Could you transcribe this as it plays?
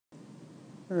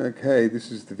Okay,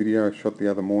 this is the video I shot the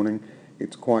other morning.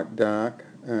 It's quite dark,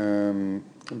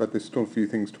 but there's still a few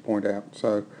things to point out.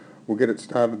 So we'll get it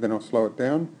started, then I'll slow it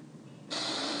down.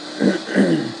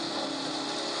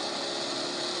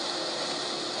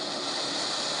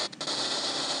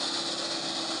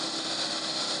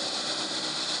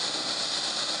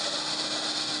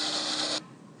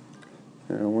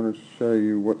 Now I want to show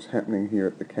you what's happening here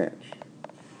at the catch.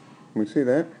 Can we see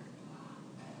that?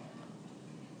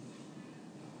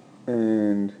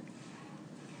 And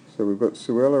so we've got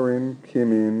Suella in,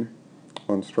 Kim in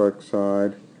on stroke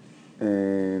side,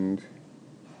 and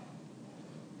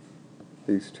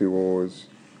these two oars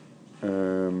not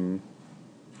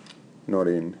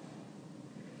in.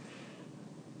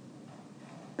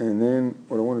 And then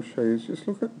what I want to show you is just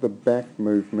look at the back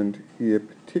movement here,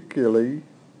 particularly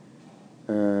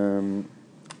Anna,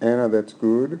 that's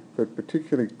good, but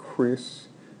particularly Chris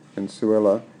and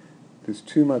Suella, there's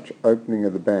too much opening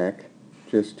of the back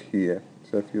just here.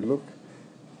 So if you look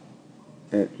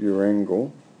at your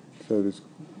angle, so there's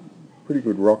pretty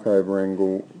good rock over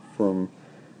angle from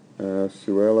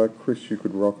Suella. Chris, you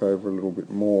could rock over a little bit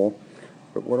more,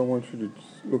 but what I want you to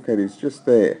look at is just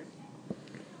there.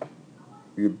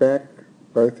 Your back,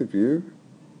 both of you,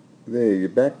 there, your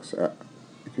backs are,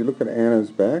 if you look at Anna's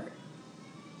back,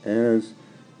 Anna's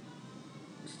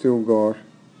still got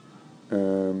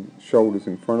shoulders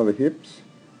in front of the hips,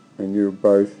 and you're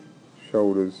both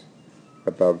shoulders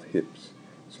above hips.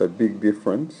 So big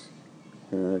difference.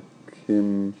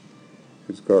 Kim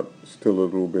has got still a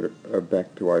little bit of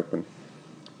back to open.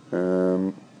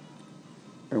 And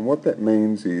what that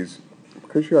means is,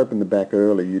 because you open the back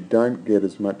early, you don't get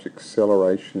as much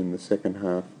acceleration in the second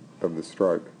half of the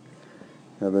stroke.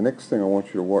 Now the next thing I want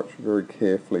you to watch very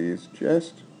carefully is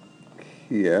just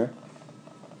here.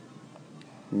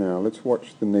 Now let's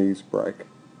watch the knees break.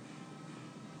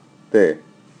 There.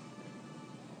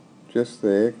 Just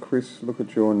there. Chris, look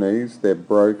at your knees. They're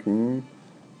broken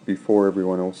before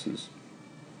everyone else's.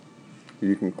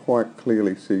 You can quite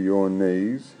clearly see your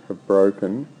knees have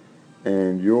broken,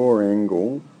 and your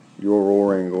angle, your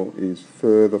oar angle, is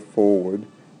further forward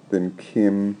than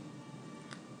Kim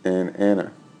and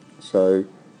Anna. So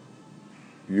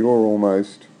you're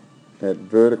almost at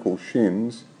vertical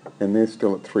shins and they're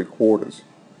still at 3/4.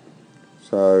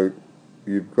 So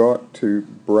you've got to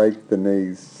break the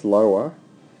knees slower,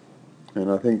 and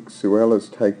I think Suella's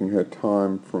taking her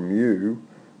time from you.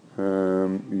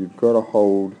 You've got to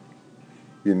hold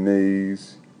your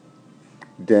knees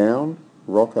down,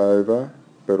 rock over,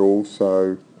 but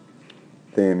also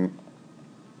then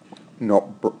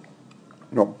not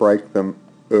break them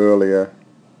earlier.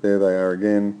 There they are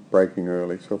again, breaking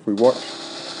early. So if we watch,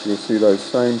 you'll see those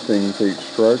same things each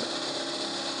stroke.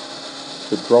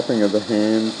 The dropping of the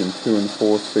hands in 2 and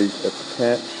 4 feet at the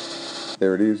catch.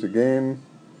 There it is again.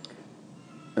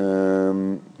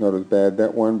 Not as bad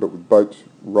that one, but with boats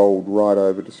rolled right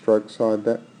over to stroke side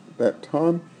that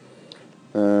time.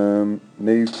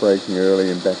 Knees breaking early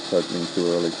and backs opening too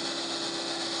early.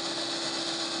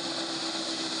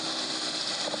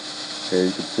 There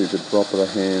you can see the drop of the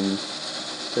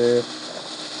hands there.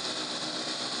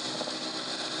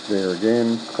 There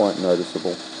again, quite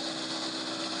noticeable.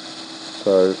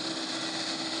 So,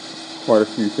 quite a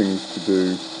few things to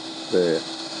do there.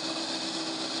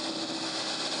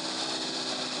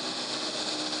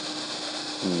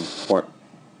 Quite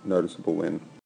noticeable then.